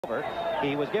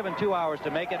He was given 2 hours to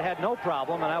make it, had no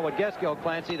problem, and I would guess, Gil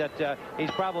Clancy, that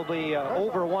he's probably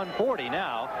over 140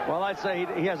 now. Well, I'd say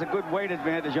he has a good weight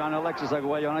advantage on Alexis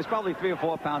Arguello, and he's probably 3 or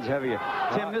 4 pounds heavier.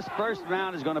 Tim, this first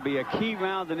round is going to be a key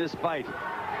round in this fight.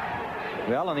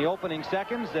 Well, in the opening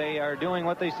seconds, they are doing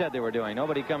what they said they were doing.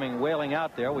 Nobody coming wailing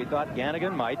out there. We thought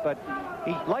Ganigan might, but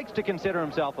he likes to consider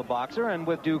himself a boxer, and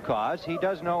with due cause, he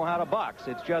does know how to box.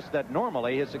 It's just that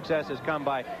normally his success has come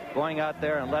by going out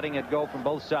there and letting it go from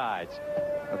both sides.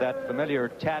 With that familiar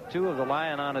tattoo of the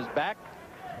lion on his back,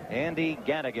 Andy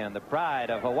Ganigan, the pride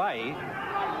of Hawaii.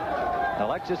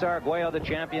 Alexis Arguello, the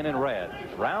champion in red.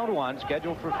 Round 1,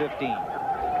 scheduled for 15.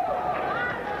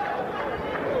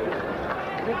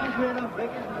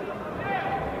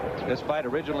 This fight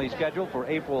originally scheduled for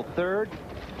April 3rd.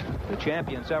 The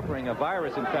champion suffering a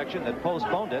virus infection that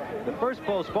postponed it. The first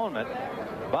postponement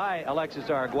by Alexis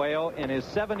Arguello in his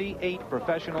 78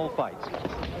 professional fights.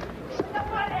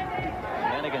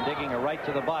 Ganigan digging a right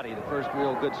to the body, the first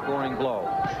real good scoring blow.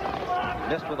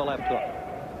 Missed with a left hook.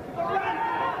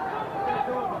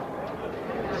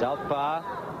 Southpaw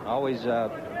always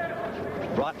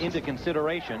brought into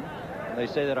consideration. They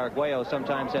say that Arguello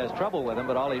sometimes has trouble with him,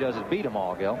 but all he does is beat them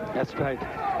all, Gil. That's right.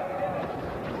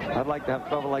 I'd like to have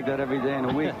trouble like that every day in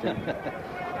a week.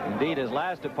 Indeed, his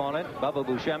last opponent, Bubba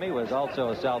Buscemi, was also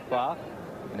a southpaw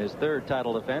in his 3rd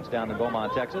title defense down in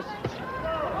Beaumont, Texas.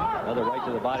 Another right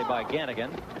to the body by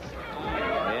Ganigan.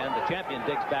 And the champion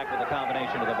digs back with a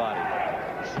combination of the body.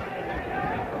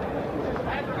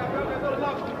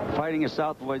 Fighting a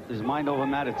southpaw is mind over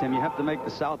matter, Tim. You have to make the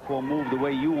southpaw move the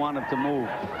way you want him to move.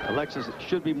 Alexis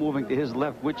should be moving to his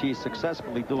left, which he's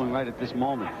successfully doing right at this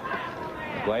moment.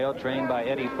 Arguello, trained by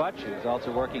Eddie Futch, who's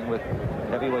also working with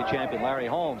heavyweight champion Larry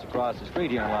Holmes across the street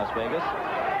here in Las Vegas.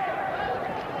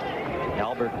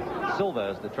 Albert Silva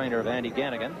is the trainer of Andy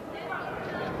Ganigan.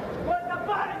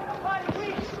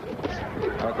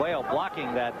 Arguello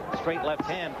blocking that straight left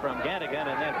hand from Ganigan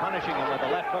and then punishing him with a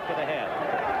left hook to the head.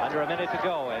 Under a minute to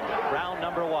go in round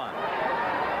number 1.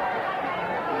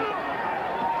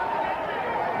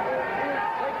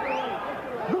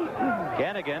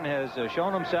 Ganigan has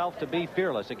shown himself to be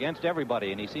fearless against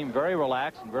everybody, and he seemed very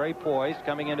relaxed and very poised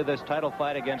coming into this title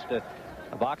fight against a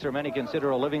boxer many consider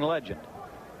a living legend.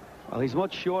 Well, he's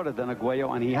much shorter than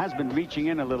Arguello, and he has been reaching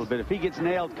in a little bit. If he gets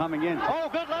nailed coming in... Oh,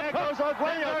 good left hook. Goes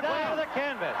Arguello down to the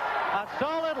canvas. A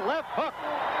solid left hook.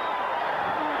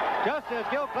 Just as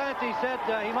Gil Clancy said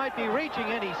he might be reaching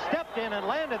in, he stepped in and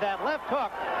landed that left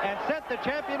hook and sent the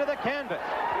champion to the canvas.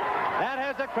 That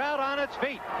has the crowd on its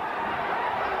feet.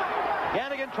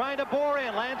 Ganigan trying to bore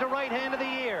in, lands a right hand to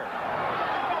the ear.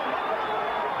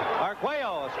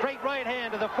 Arguello, a straight right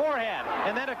hand to the forehead,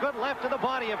 and then a good left to the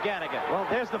body of Ganigan. Well,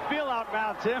 there's the feel-out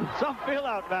round, Tim. Some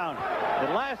feel-out round.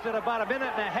 It lasted about a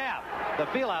minute and a half, the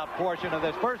feel-out portion of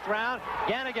this first round.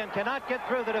 Ganigan cannot get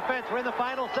through the defense. We're in the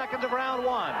final seconds of round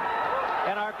 1.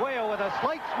 And Arguello with a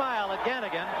slight smile at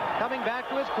Ganigan coming back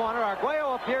to his corner.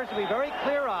 Arguello appears to be very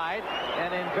clear-eyed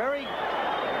and in very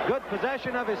good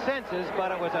possession of his senses,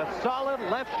 but it was a solid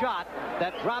left shot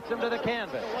that drops him to the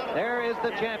canvas. There is the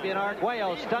champion,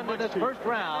 Arguello, stunned in this first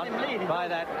round by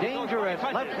that dangerous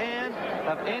left hand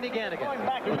of Andy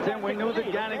Ganigan. Well, Tim, we knew that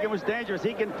Ganigan was dangerous.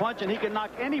 He can punch and he can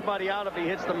knock anybody out if he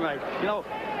hits them right. You know,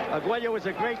 Arguello is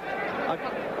a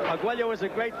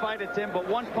great fighter, Tim, but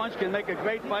one punch can make a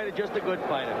great fighter just a good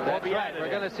fighter. That's right. We're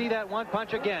going to see that one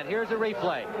punch again. Here's a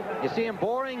replay. You see him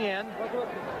boring in.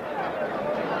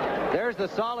 There's the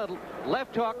solid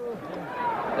left hook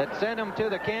that sent him to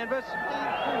the canvas.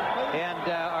 And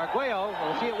Arguello,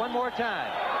 we'll see it one more time.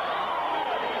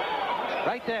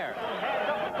 Right there.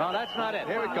 No, that's not it.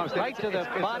 Here it comes. Right to the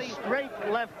body. Straight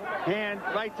left hand,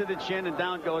 right to the chin, and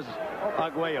down goes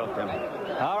Arguello, Tim.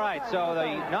 All right, so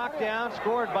the knockdown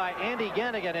scored by Andy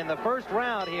Ganigan in the first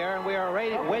round here, and we are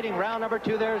waiting round number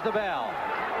 2. There's the bell.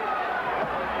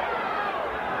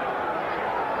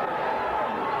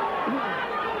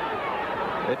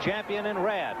 The champion in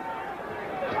red.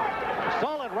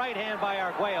 Solid right hand by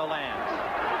Arguello lands.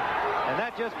 And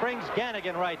that just brings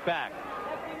Ganigan right back.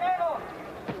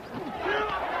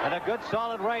 And a good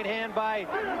solid right hand by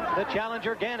the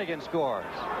challenger. Ganigan scores.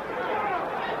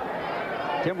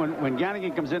 Tim, when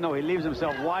Ganigan comes in, though, he leaves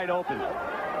himself wide open.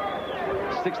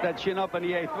 Sticks that chin up in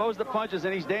the air, throws the punches,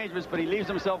 and he's dangerous, but he leaves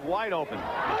himself wide open.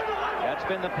 That's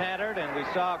been the pattern, and we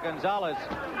saw Gonzalez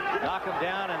knock him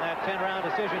down in that 10-round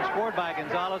decision scored by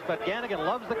Gonzalez, but Ganigan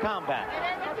loves the combat.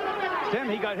 Tim,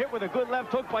 he got hit with a good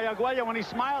left hook by Arguello when he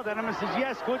smiled at him and says,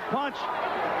 yes, good punch.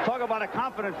 Talk about a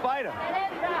confident fighter.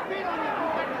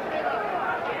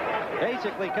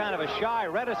 Basically kind of a shy,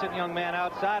 reticent young man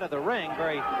outside of the ring,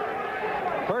 very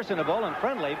personable and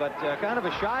friendly, but kind of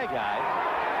a shy guy.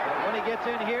 But when he gets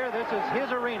in here, this is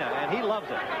his arena, and he loves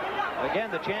it.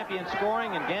 Again, the champion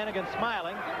scoring and Ganigan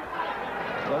smiling.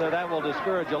 Whether that will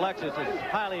discourage Alexis is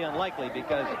highly unlikely,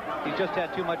 because he's just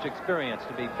had too much experience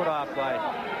to be put off by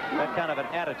that kind of an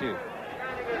attitude.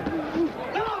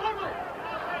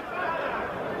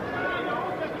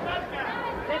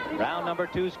 Round number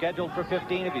 2 scheduled for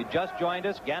 15. If you just joined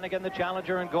us, Ganigan, the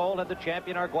challenger in gold, and the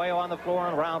champion Arguello on the floor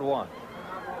in round 1.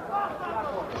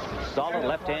 Solid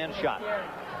left-hand shot.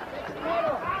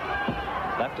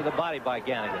 Left to the body by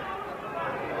Ganigan.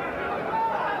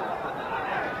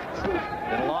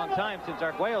 Been a long time since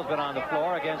Arguello's been on the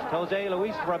floor against Jose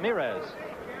Luis Ramirez.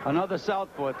 Another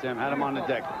southpaw, Tim. Had him on the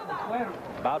deck.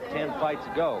 About 10 fights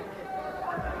ago.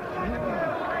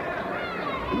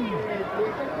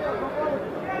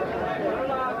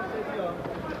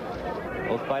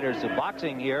 Both fighters are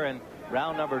boxing here in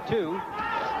round number 2.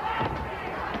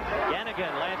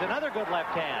 Ganigan lands another good left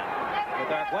hand,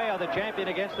 with Arguello, the champion,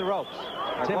 against the ropes.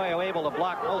 Arguello able to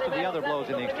block most of the other blows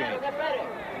in the exchange.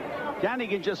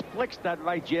 Ganigan just flicks that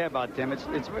right jab out, Tim.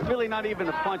 It's really not even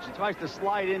a punch. He tries to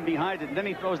slide in behind it, and then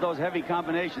he throws those heavy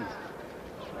combinations.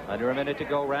 Under a minute to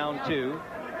go, round 2.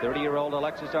 30-year-old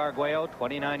Alexis Arguello,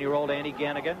 29-year-old Andy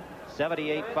Ganigan.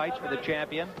 78 fights for the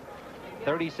champion,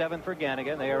 37 for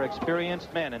Ganigan. They are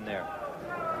experienced men in there.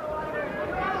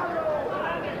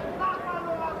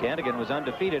 Ganigan was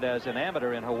undefeated as an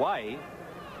amateur in Hawaii.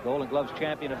 Golden Gloves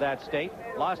champion of that state.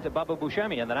 Lost to Bubba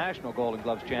Buscemi in the National Golden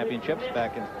Gloves Championships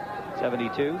back in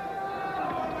 '72.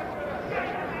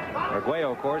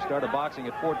 Arguello, of course, started boxing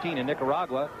at 14 in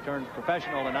Nicaragua, turned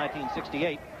professional in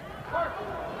 1968.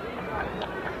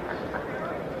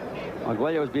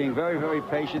 Arguello is being very, very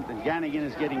patient, and Ganigan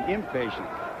is getting impatient.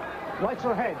 Watch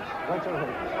your head. Watch your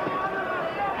head.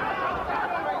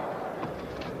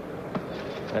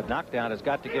 That knockdown has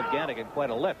got to give Ganigan quite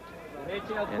a lift in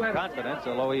confidence,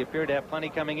 although he appeared to have plenty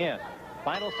coming in.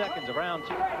 Final seconds of round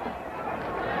 2.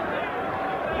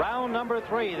 Round number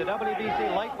 3, the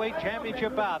WBC Lightweight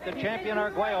Championship bout. The champion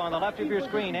Arguello on the left of your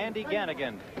screen. Andy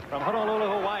Ganigan from Honolulu,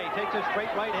 Hawaii, takes a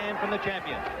straight right hand from the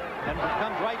champion and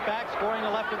comes right back, scoring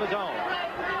a left of his own.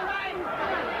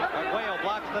 Arguello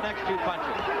blocks the next 2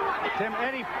 punches. Tim,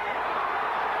 Eddie,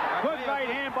 good right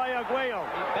hand by Arguello.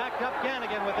 He backed up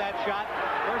Ganigan with that shot.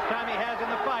 First time he has in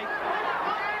the fight.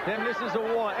 Tim, this is a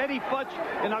war. Eddie Futch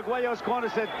in Arguello's corner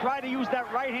said, try to use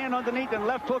that right hand underneath and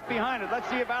left hook behind it. Let's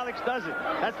see if Alex does it.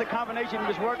 That's the combination he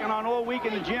was working on all week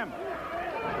in the gym.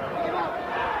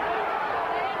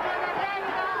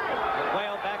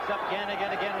 Arguello backs up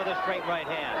Ganigan again with a straight right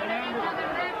hand.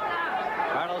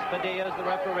 Carlos Padilla is the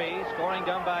referee. Scoring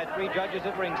done by 3 judges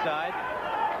at ringside.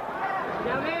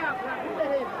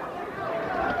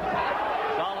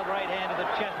 Solid right hand to the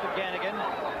chest of Ganigan.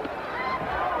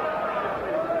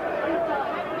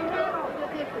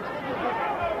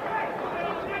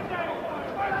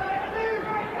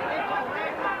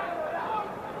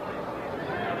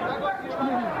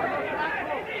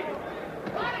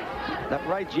 That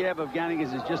right jab of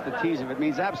Ganigan's is just a teaser. It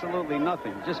means absolutely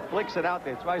nothing. Just flicks it out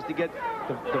there. Tries to get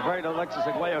divert Alexis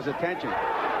Arguello's attention.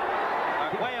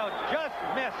 Arguello just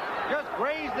missed. Just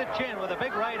grazed the chin with a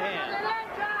big right hand.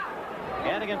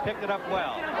 Ganigan picked it up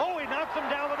well. Oh, he knocks him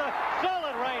down with a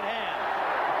solid right hand.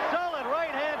 Solid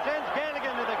right hand sends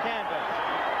Ganigan to the canvas.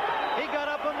 He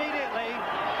got up immediately,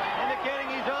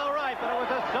 indicating he's all right, but it was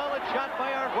a solid shot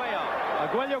by Arguello.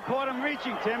 Arguello caught him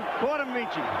reaching, Tim. Caught him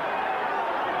reaching.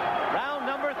 Round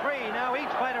number 3. Now each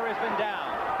fighter has been down.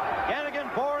 Ganigan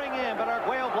boring in, but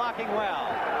Arguello blocking well.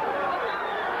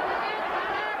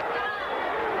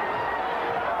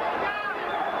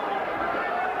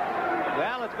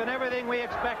 Well, it's been everything we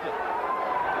expected.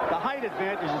 The height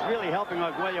advantage is really helping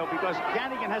Arguello, because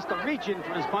Ganigan has to reach in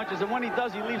for his punches, and when he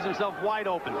does, he leaves himself wide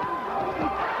open.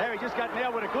 There, he just got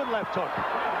nailed with a good left hook.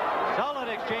 Solid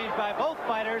exchange by both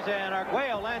fighters, and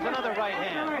Arguello lands another right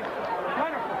hand.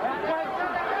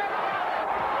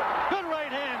 Good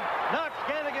right hand knocks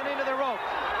Ganigan into the ropes.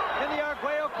 In the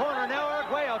Arguello corner, now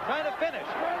Arguello trying to finish.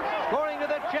 Scoring to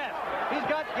the chest. He's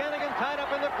got Ganigan tied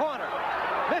up in the corner.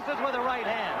 Misses with a right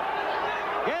hand.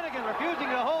 Ganigan refusing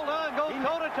to hold on, goes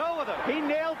toe-to-toe with him. He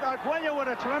nailed Arguello with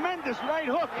a tremendous right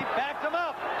hook. He backed him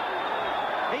up.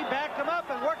 He backed him up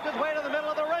and worked his way to the middle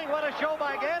of the ring. What a show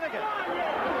by Ganigan.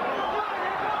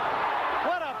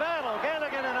 What a battle,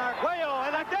 Ganigan and Arguello.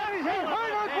 And He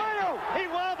hurt Arguello. He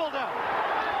wobbled him.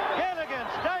 Ganigan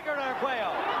staggered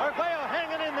Arguello. Arguello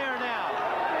hanging in there now.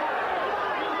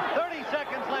 30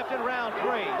 seconds left in round 3.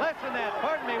 Less than that,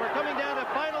 pardon me. We're coming down to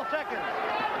final seconds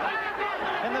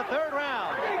in the 3rd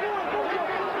round.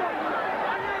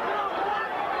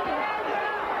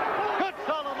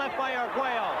 by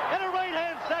Arguello. And a right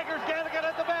hand staggers Ganigan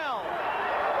at the bell.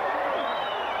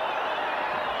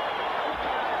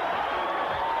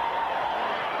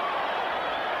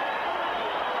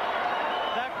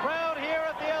 The crowd here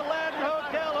at the Aladdin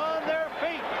Hotel on their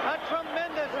feet. A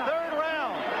tremendous third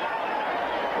round,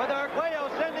 with Arguello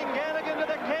sending Ganigan to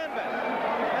the canvas.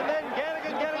 And then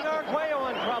Ganigan getting Arguello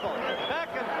in trouble.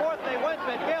 Back and forth they went,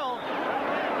 but Gil,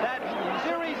 that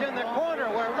series in the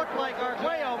corner where it looked like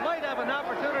Arguello might have an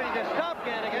opportunity to stop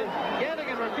Ganigan.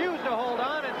 Ganigan refused to hold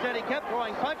on. Instead, he kept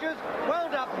throwing punches,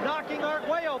 wound up knocking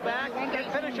Arguello back and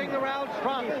finishing the round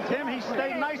strong. Tim, he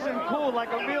stayed nice and cool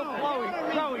like a real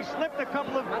pro. He slipped a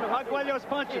couple of Arguello's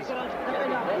punches.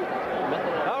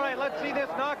 All right, let's see this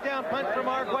knockdown punch from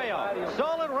Arguello.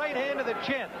 Solid right hand to the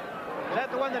chin. Is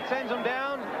that the one that sends him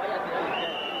down?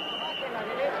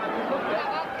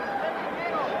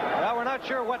 Well, we're not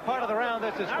sure what part of the round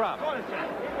this is from.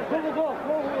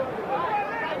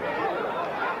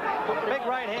 Big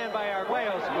right hand by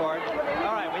Arguello scored.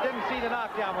 All right, we didn't see the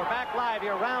knockdown. We're back live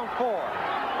here, round 4.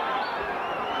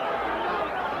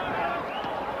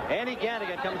 Andy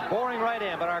Ganigan comes boring right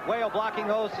in, but Arguello blocking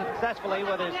those successfully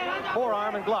with his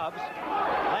forearm and gloves.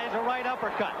 Lands a right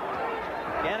uppercut.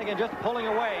 Ganigan just pulling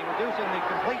away, reducing the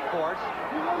complete force.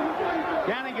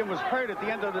 Ganigan was hurt at the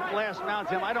end of the last round,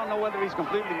 Tim. I don't know whether he's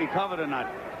completely recovered or not.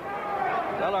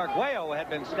 Well, Arguello had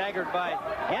been staggered by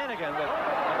Ganigan with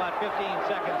about 15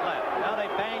 seconds left. Now they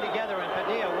bang together, and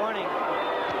Padilla warning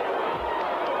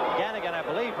Ganigan, I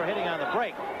believe, for hitting on the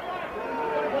break.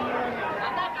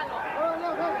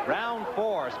 Round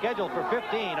 4, scheduled for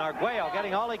 15. Arguello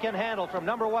getting all he can handle from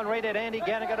 #1 rated Andy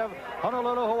Ganigan of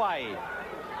Honolulu, Hawaii.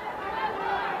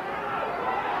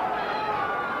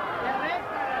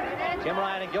 Tim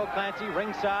Ryan and Gil Clancy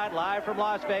ringside, live from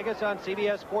Las Vegas on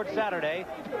CBS Sports Saturday.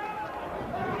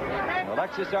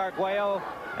 Alexis Arguello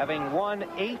having won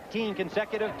 18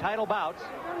 consecutive title bouts.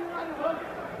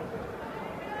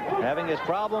 Having his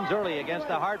problems early against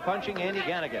the hard-punching Andy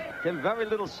Ganigan. Tim, very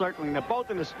little circling. They're both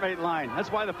in a straight line.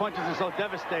 That's why the punches are so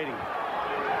devastating.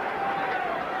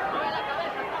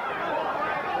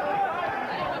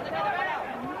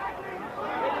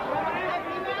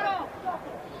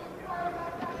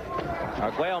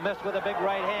 Arguello missed with a big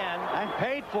right hand. And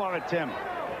paid for it, Tim.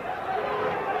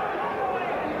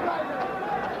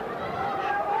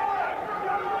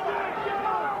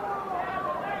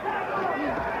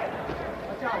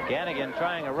 Ganigan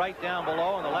trying a right down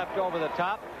below and the left over the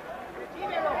top.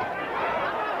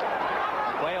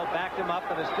 Arguello backed him up,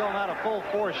 but it's still not a full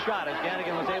force shot as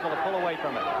Ganigan was able to pull away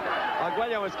from it.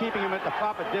 Arguello was keeping him at the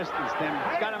proper distance, Tim.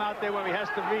 He's got him out there where he has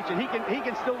to reach, and he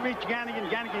can still reach Ganigan.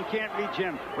 Ganigan can't reach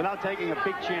him without taking a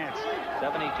big chance.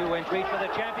 72-inch reach for the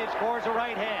champion, scores a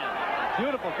right hand.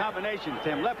 Beautiful combination,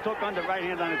 Tim. Left hook under, right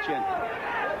hand on the chin.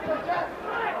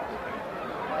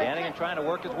 Ganigan trying to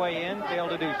work his way in,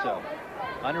 failed to do so.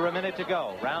 Under a minute to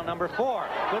go. Round number 4.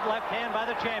 Good left hand by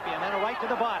the champion, then a right to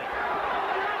the body.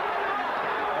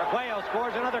 Arguello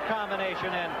scores another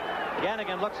combination, and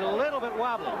Ganigan looks a little bit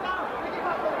wobbly.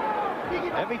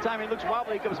 Every time he looks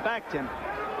wobbly, he comes back, Tim.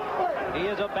 He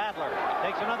is a battler.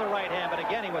 Takes another right hand, but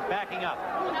again, he was backing up.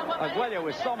 Arguello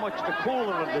is so much the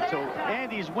cooler of the two.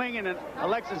 Andy's winging, and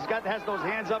Alexis has those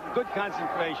hands up. Good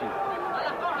concentration.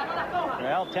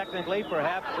 Well, technically,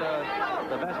 perhaps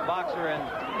the best boxer in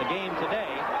the game today.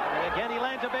 And again, he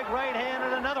lands a big right hand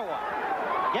and another one.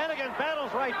 Ganigan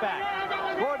battles right back.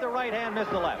 Scored the right hand, missed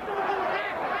the left.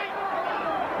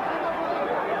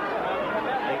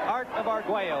 The art of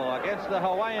Arguello against the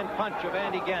Hawaiian punch of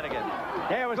Andy Ganigan.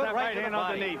 There was that right hand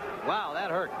underneath. Wow, that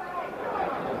hurt.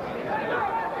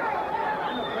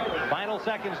 Final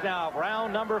seconds now of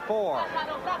round number 4.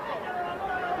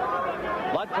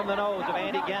 Blood from the nose of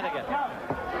Andy Ganigan.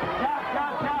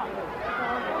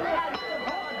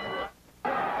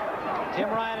 Tim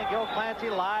Ryan and Gil Clancy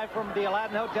live from the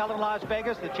Aladdin Hotel in Las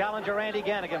Vegas. The challenger Andy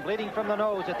Ganigan bleeding from the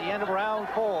nose at the end of round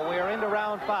 4. We are into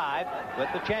round 5 with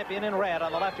the champion in red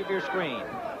on the left of your screen.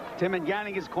 Tim in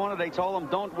Ganigan's corner, they told him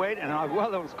don't wait, and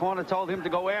Arguello's corner told him to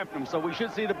go after him. So we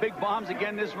should see the big bombs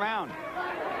again this round.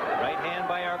 Right hand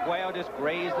by Arguello just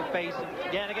grazed the face of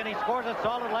Ganigan. He scores a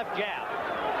solid left jab.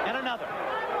 And another.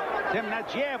 Tim, that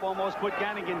jab almost put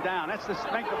Ganigan down. That's the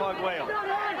strength of Arguello.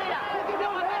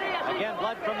 Again,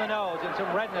 blood from the nose and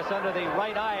some redness under the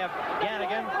right eye of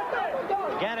Ganigan.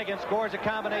 Ganigan scores a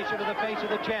combination to the face of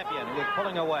the champion, who is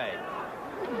pulling away.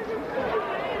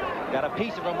 Got a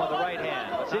piece of him with the right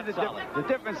hand. See, the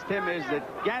difference, Tim, is that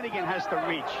Ganigan has to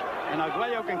reach, and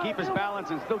Arguello can keep his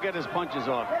balance and still get his punches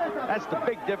off. That's the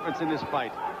big difference in this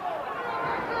fight.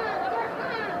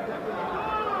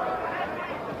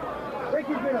 Break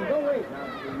his rhythm, don't wait.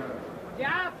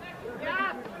 Yeah.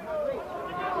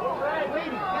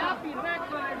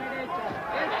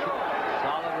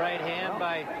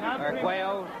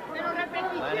 Arguello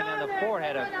landing on the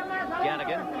forehead of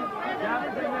Ganigan.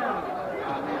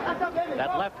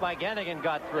 That left by Ganigan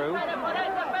got through.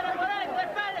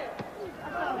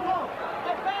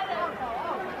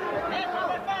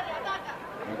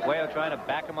 Arguello trying to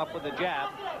back him up with the jab.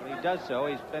 When he does so,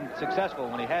 he's been successful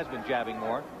when he has been jabbing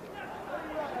more.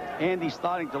 And he's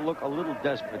starting to look a little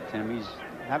desperate, Tim. He's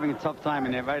having a tough time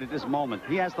in there right at this moment.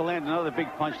 He has to land another big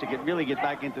punch to really get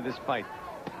back into this fight.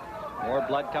 More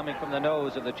blood coming from the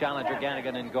nose of the challenger,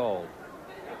 Ganigan, in gold.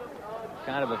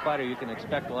 Kind of a fighter you can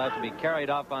expect will have to be carried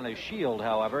off on his shield,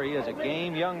 however. He is a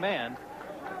game young man,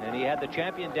 and he had the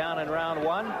champion down in round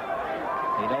one.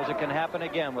 He knows it can happen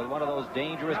again with one of those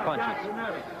dangerous punches.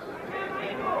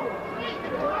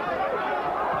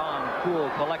 Calm, cool,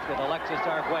 collected Alexis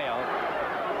Arguello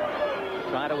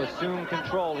trying to assume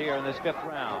control here in this fifth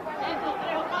round.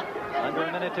 Under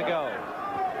a minute to go.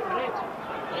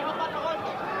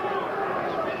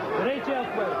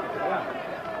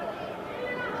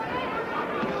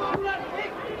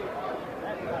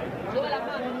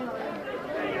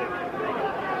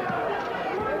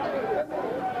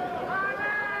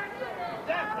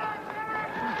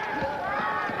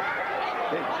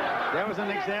 There was an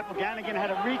example. Ganigan had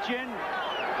to reach in,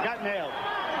 got nailed.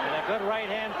 And a good right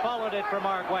hand followed it from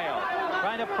Arguello.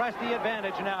 Trying to press the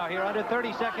advantage now here. Under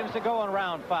 30 seconds to go in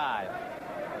round 5.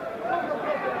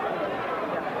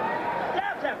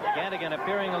 Ganigan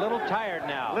appearing a little tired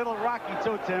now. A little rocky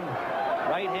too, Tim.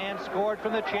 Right hand scored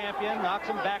from the champion. Knocks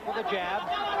him back with a jab.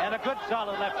 And a good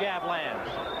solid left jab lands.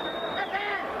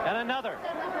 And another.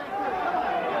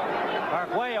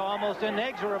 Arguello almost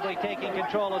inexorably taking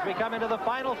control as we come into the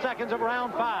final seconds of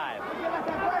round 5.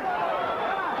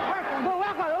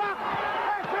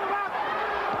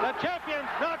 The champion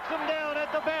knocks him down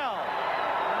at the bell.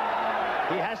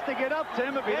 He has to get up,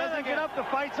 Tim. If he doesn't get up, the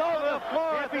fight's over.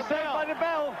 Can't be saved by the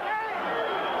bell.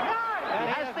 And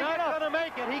he is not going to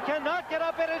make it. He cannot get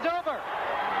up. It is over.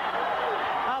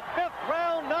 A fifth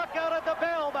round knockout at the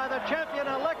bell by the champion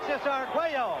Alexis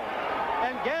Arguello.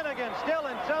 And Ganigan still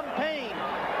in some pain.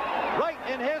 Right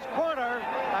in his corner,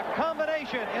 a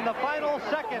combination in the final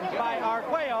seconds by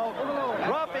Arguello,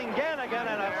 dropping Ganigan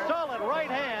and a solid right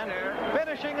hand,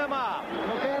 finishing him off.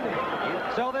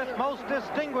 So this most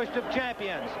distinguished of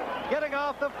champions, getting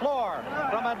off the floor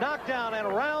from a knockdown in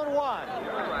round 1,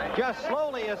 just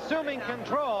slowly assuming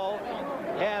control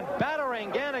and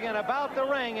battering Ganigan about the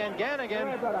ring, and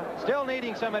Ganigan still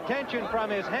needing some attention from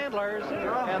his handlers,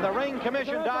 and the ring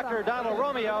commission doctor Donald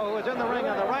Romeo, who is in the ring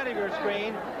on the right of your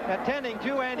screen, attending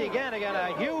to Andy Ganigan.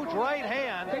 A huge right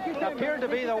hand appeared to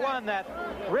be the one that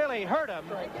really hurt him,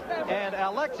 and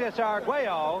Alexis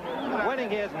Arguello winning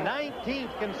his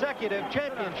 19th consecutive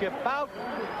championship bout.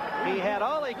 He had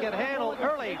all he could handle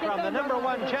early from the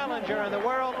 #1 challenger in the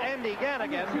world, Andy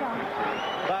Ganigan,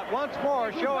 but once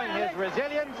more showing his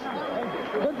resilience,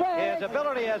 his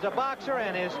ability as a boxer,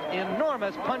 and his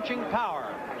enormous punching power.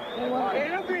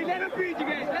 Let him breathe, you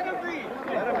guys, let him breathe.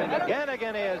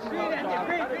 Ganigan is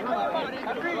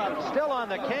still on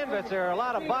the canvas. There are a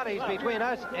lot of bodies between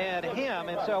us and him,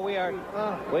 and so we are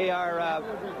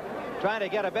trying to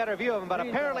get a better view of him, but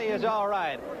apparently he's all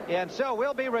right. And so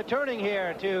we'll be returning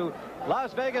here to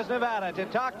Las Vegas, Nevada to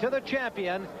talk to the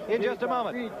champion in just a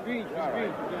moment.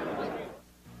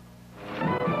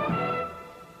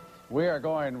 We are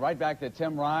going right back to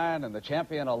Tim Ryan and the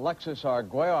champion Alexis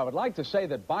Arguello. I would like to say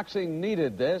that boxing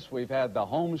needed this. We've had the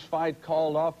Holmes fight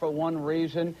called off for one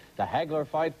reason, the Hagler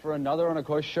fight for another, and of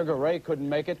course Sugar Ray couldn't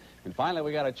make it. And finally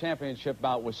we got a championship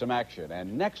bout with some action.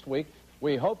 And next week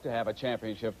we hope to have a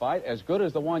championship fight as good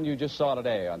as the one you just saw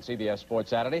today on CBS Sports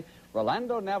Saturday.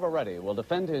 Rolando Navarrete will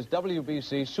defend his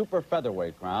WBC super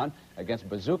featherweight crown against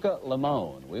Bazooka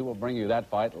Limon. We will bring you that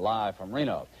fight live from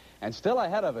Reno. And still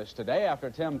ahead of us today,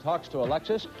 after Tim talks to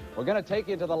Alexis, we're going to take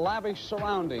you to the lavish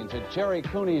surroundings at Jerry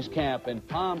Cooney's camp in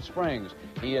Palm Springs.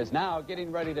 He is now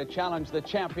getting ready to challenge the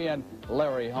champion,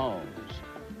 Larry Holmes.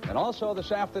 And also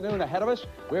this afternoon ahead of us,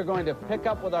 we're going to pick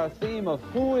up with our theme of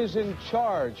who is in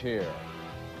charge here.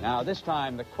 Now, this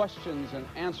time, the questions and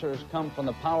answers come from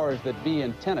the powers that be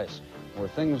in tennis, where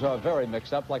things are very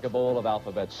mixed up like a bowl of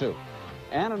alphabet soup.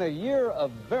 And in a year of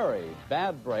very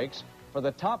bad breaks, for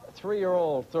the top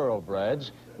 3-year-old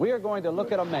thoroughbreds, we are going to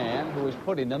look at a man who is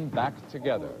putting them back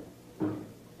together.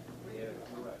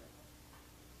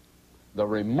 The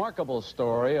remarkable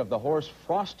story of the horse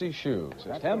Frosty Shoes.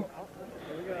 Tim?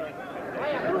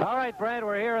 All right, Fred,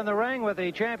 we're here in the ring with the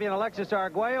champion Alexis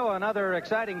Arguello, another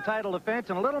exciting title defense,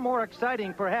 and a little more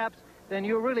exciting, perhaps, than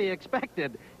you really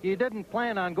expected. You didn't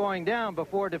plan on going down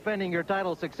before defending your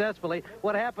title successfully.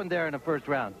 What happened there in the first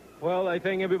round? Well, I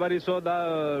think everybody saw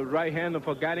the right hand of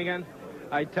Ganigan.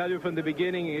 I tell you from the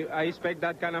beginning, I expect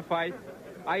that kind of fight.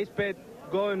 I expect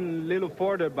going a little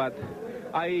further, but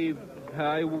I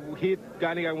hit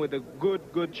Ganigan with a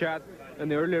good shot. In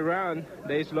the early round,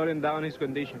 they slowed him down his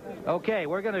condition. Okay,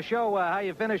 we're going to show how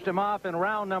you finished him off in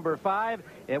round number 5.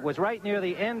 It was right near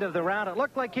the end of the round. It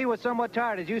looked like he was somewhat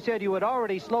tired. As you said, you had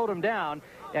already slowed him down,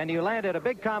 and you landed a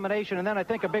big combination, and then I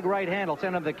think a big right hand will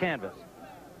send him to the canvas.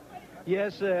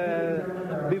 Yes,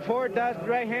 before that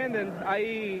right hand,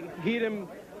 I hit him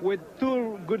with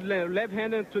 2 good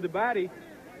left-handed to the body.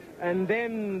 And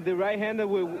then the right-hander,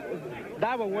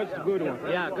 that one was a good one.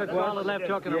 Yeah, good solid left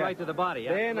hook and a right to the body.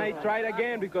 Yeah. Then I tried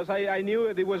again because I knew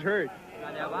it was hurt.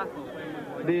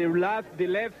 The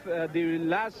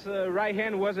last right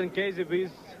hand was in case if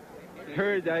he's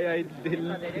hurt, I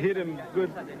hit him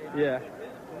good. Yeah.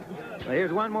 Well,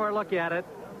 here's one more look at it.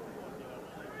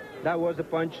 That was a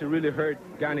punch that really hurt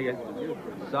Ganigan.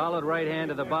 Solid right hand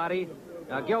to the body.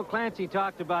 Gil Clancy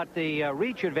talked about the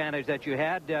reach advantage that you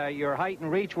had. Your height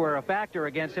and reach were a factor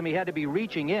against him. He had to be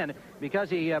reaching in because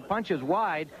he punches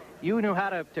wide. You knew how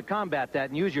to combat that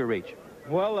and use your reach.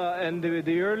 Well, and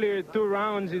the earlier 2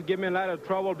 rounds, it gave me a lot of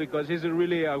trouble because he's a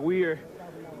really weird,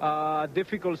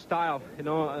 difficult style. You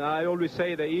know, I always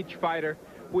say that each fighter,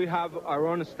 we have our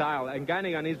own style. And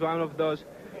Ganigan is one of those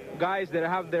guys that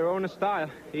have their own style.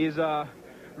 He's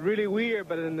really weird,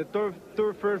 but in the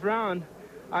first round,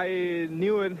 I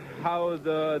knew it, how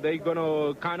they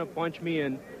gonna kind of punch me,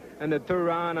 and the 3rd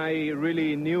round I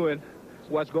really knew it,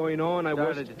 what's going on. I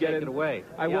was getting away.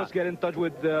 I was getting in touch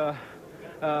with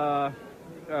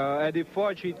Eddie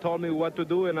Fudge. He told me what to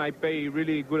do, and I pay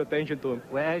really good attention to him.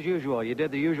 Well, as usual, you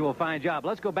did the usual fine job.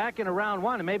 Let's go back into round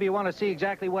 1, and maybe you want to see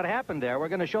exactly what happened there. We're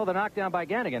going to show the knockdown by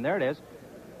Ganigan. There it is.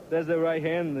 That's the right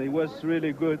hand. It was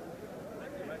really good.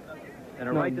 And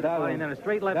a right to the body, and then a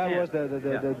straight left hand. That was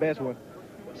the best one.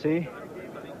 See?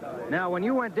 Now, when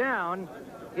you went down,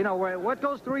 you know, what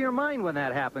goes through your mind when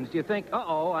that happens? Do you think,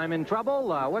 uh-oh, I'm in trouble?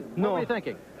 What were you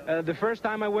thinking? The first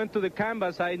time I went to the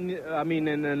canvas, I mean,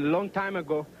 a long time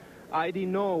ago, I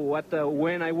didn't know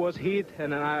when I was hit,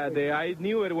 and I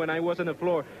knew it when I was on the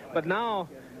floor. But now,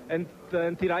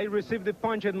 until I received the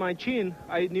punch at my chin,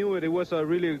 I knew it was a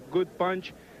really good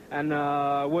punch, and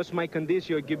was my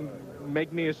condition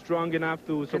make me strong enough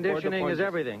to support the Conditioning is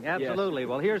everything. Absolutely. Yes.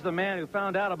 Well, here's the man who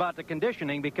found out about the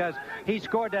conditioning because he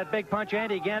scored that big punch.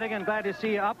 Andy Ganigan, glad to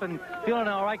see you up and feeling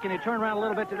all right. Can you turn around a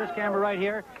little bit to this camera right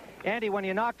here? Andy, when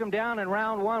you knocked him down in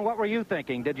round 1, what were you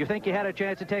thinking? Did you think you had a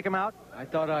chance to take him out? I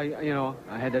thought I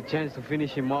had a chance to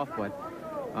finish him off, but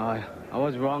I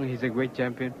was wrong. He's a great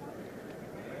champion,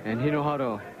 and he knows how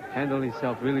to handle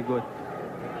himself really good.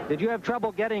 Did you have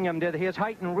trouble getting him? Did his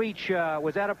height and reach,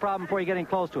 was that a problem for you getting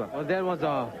close to him? Well, that was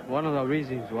one of the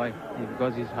reasons why,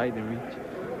 because his height and reach.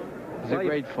 He's a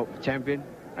great champion.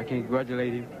 I can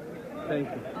congratulate him. Thank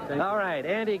you. All right,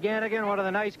 Andy Ganigan, one of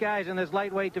the nice guys in this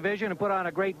lightweight division, and put on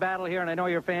a great battle here, and I know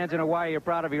your fans in Hawaii are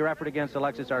proud of your effort against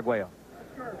Alexis Arguello.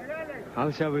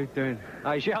 I shall return.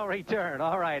 I shall return.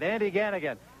 All right, Andy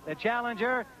Ganigan, the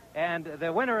challenger. And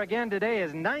the winner again today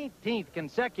is 19th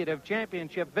consecutive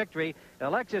championship victory,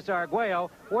 Alexis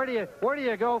Arguello. Where do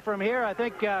you go from here? I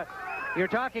think you're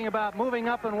talking about moving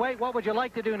up in weight. What would you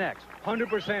like to do next?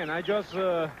 100%. I just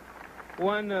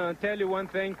want to tell you one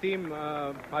thing, team.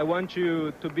 I want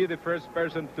you to be the first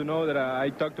person to know that I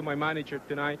talked to my manager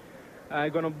tonight.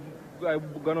 I'm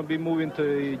gonna be moving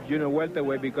to junior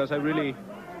welterweight because I really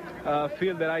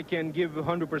feel that I can give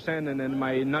 100% in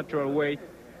my natural weight.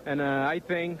 And I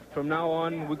think from now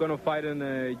on, we're going to fight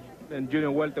in junior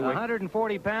welterweight.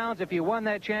 140 pounds. If you won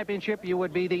that championship, you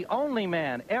would be the only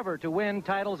man ever to win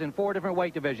titles in 4 different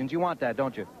weight divisions. You want that,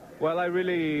 don't you? Well, I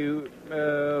really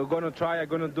going to try. I'm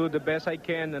going to do the best I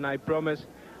can, and I promise.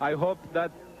 I hope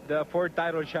that the 4th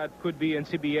title shot could be in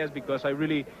CBS because I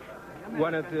really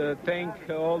wanted to thank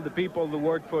all the people who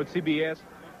work for CBS.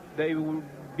 They were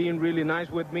being really nice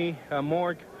with me.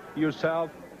 Mark, yourself,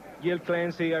 Gil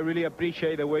Clancy, I really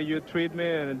appreciate the way you treat me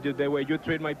and the way you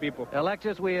treat my people.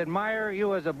 Alexis, we admire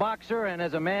you as a boxer and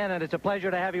as a man, and it's a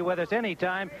pleasure to have you with us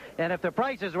anytime. And if the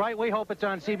price is right, we hope it's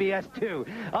on CBS too.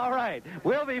 All right,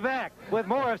 we'll be back with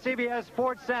more of CBS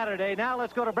Sports Saturday. Now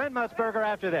let's go to Brent Musburger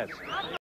after this.